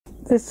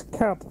This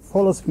cat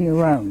follows me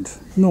around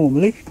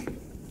normally,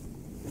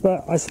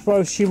 but I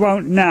suppose she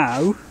won't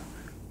now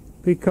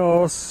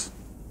because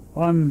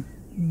I'm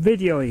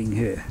videoing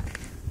her.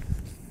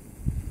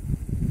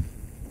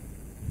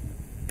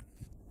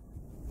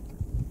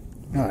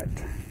 Right.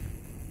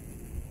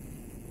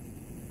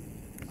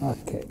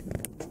 Okay.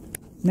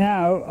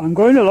 Now I'm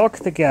going to lock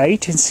the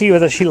gate and see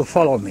whether she'll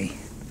follow me.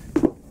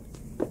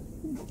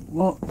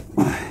 Well,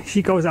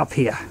 she goes up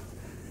here.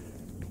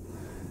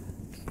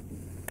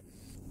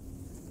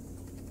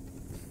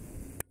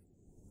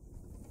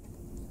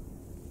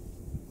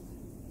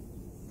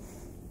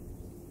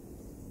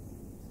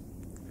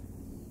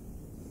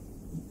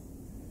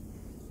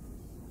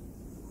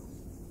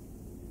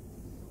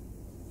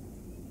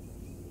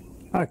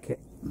 Okay.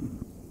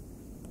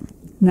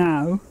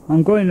 Now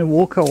I'm going to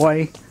walk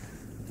away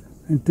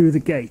and do the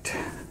gate.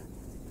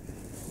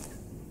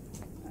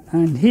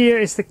 And here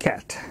is the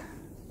cat.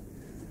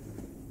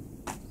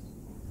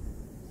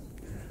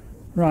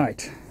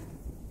 Right.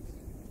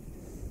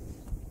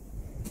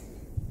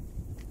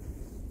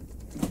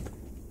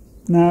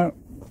 Now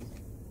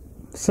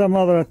some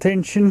other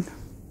attention.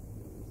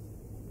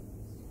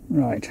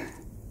 Right.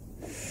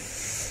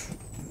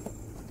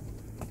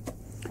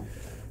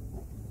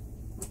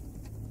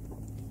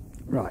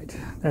 Right,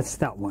 that's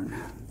that one.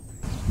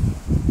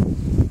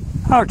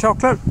 Oh,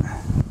 chocolate.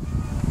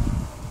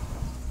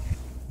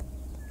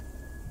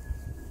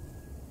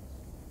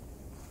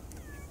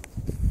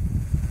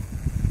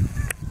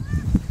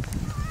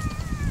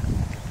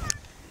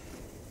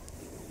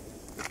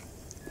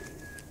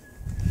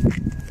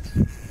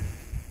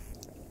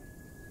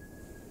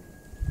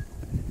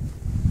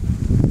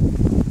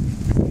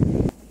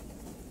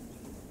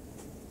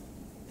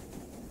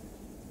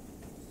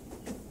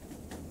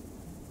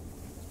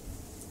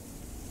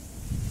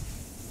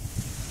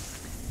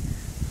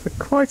 For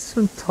quite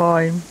some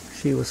time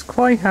she was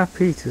quite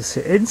happy to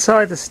sit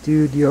inside the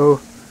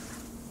studio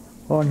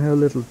on her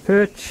little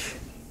perch.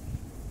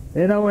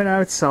 Then I went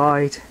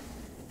outside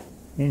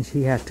and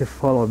she had to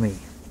follow me.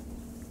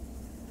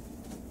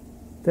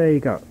 There you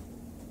go.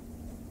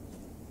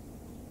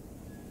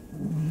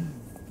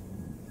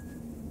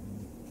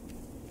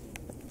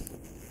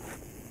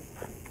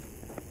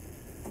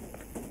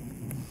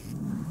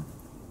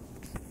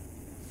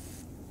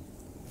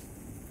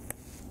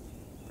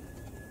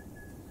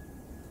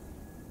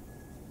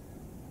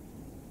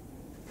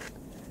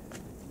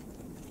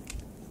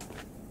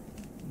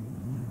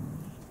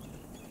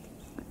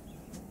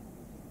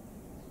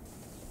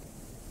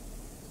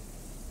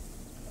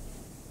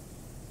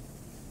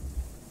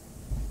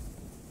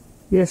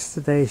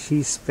 Yesterday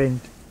she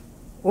spent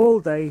all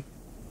day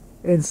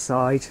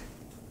inside.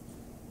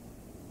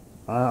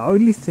 I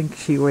only think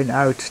she went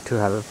out to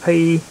have a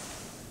pee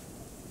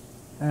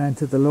and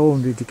to the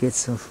laundry to get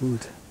some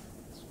food.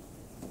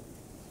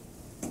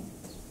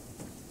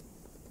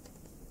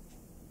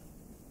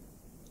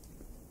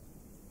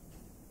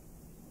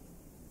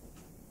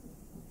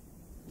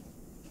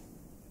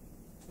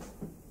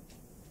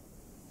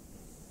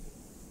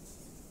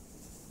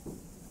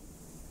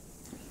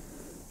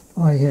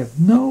 I have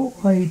no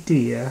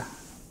idea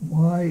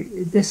why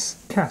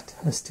this cat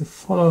has to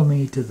follow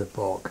me to the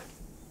bog.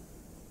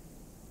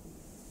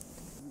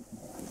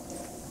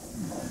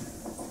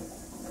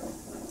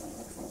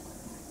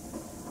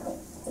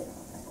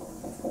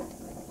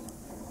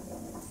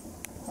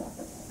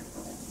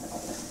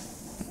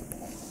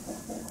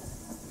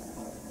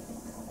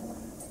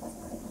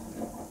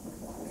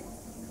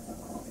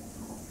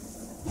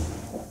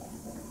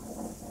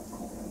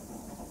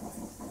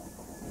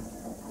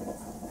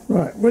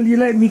 Right, will you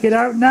let me get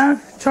out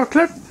now,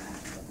 chocolate?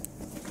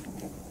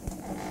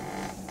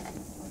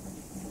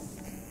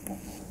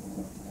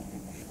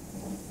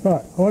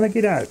 Right, I want to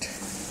get out.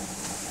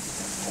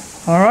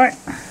 Alright.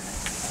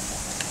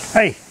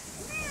 Hey.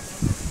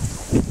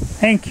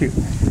 Thank you.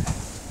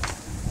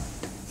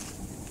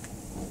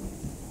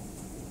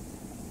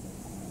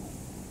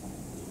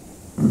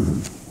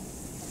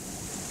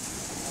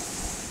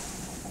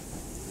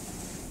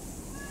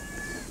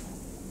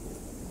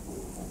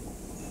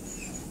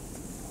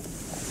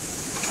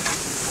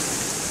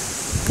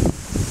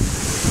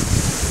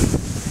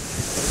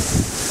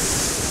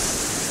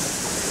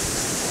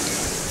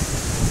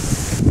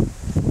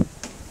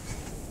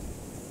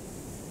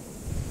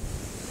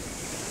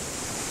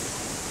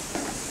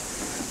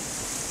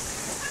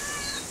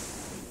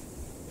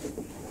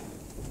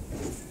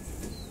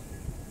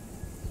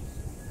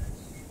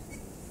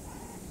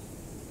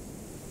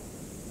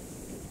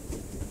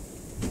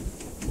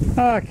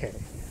 Okay.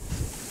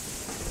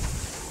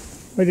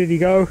 Where did he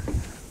go?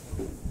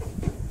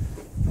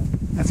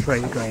 That's where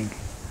you're going.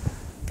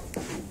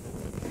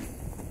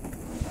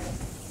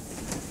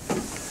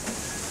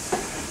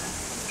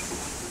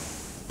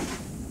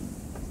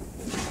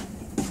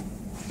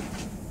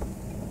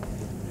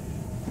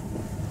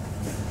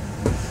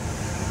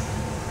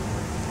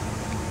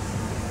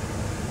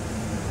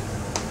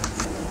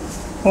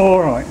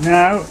 Alright,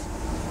 now,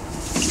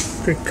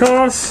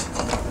 because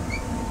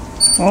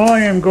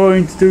I am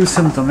going to do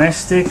some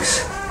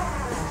domestics,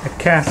 a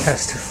cat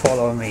has to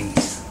follow me.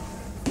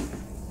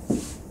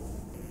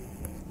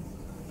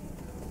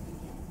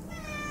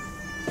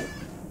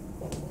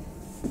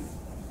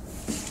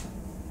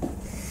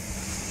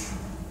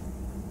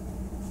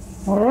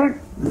 All right.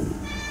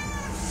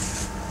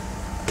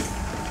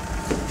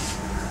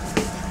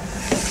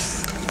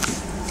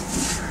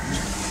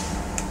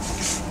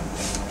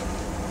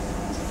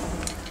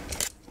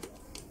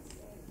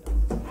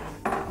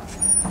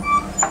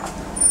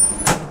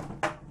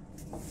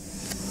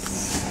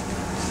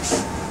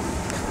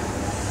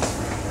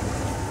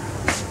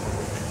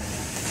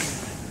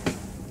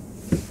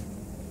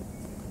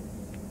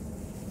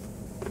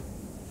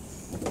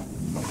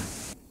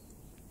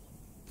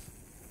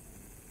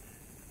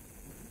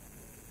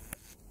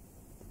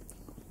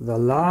 The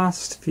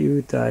last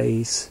few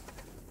days,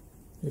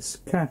 this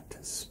cat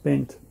has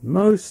spent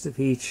most of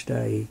each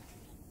day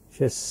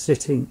just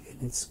sitting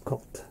in its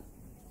cot.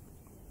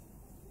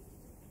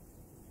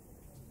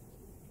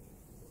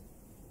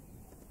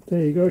 There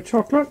you go,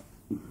 Chocolate.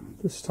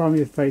 This time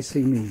you're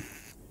facing me.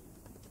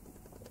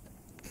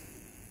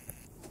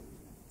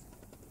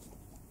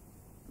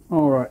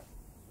 Alright.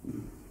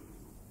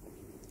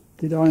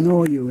 Did I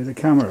annoy you with a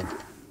camera?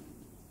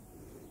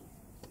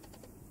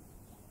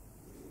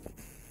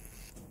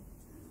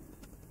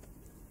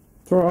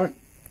 It's alright,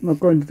 I'm not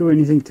going to do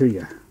anything to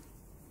you.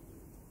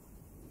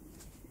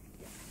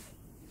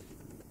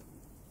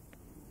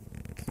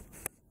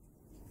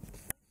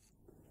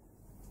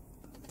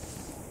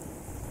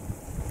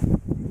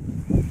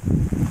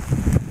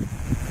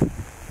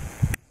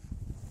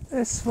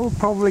 This will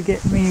probably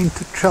get me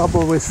into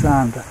trouble with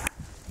Santa.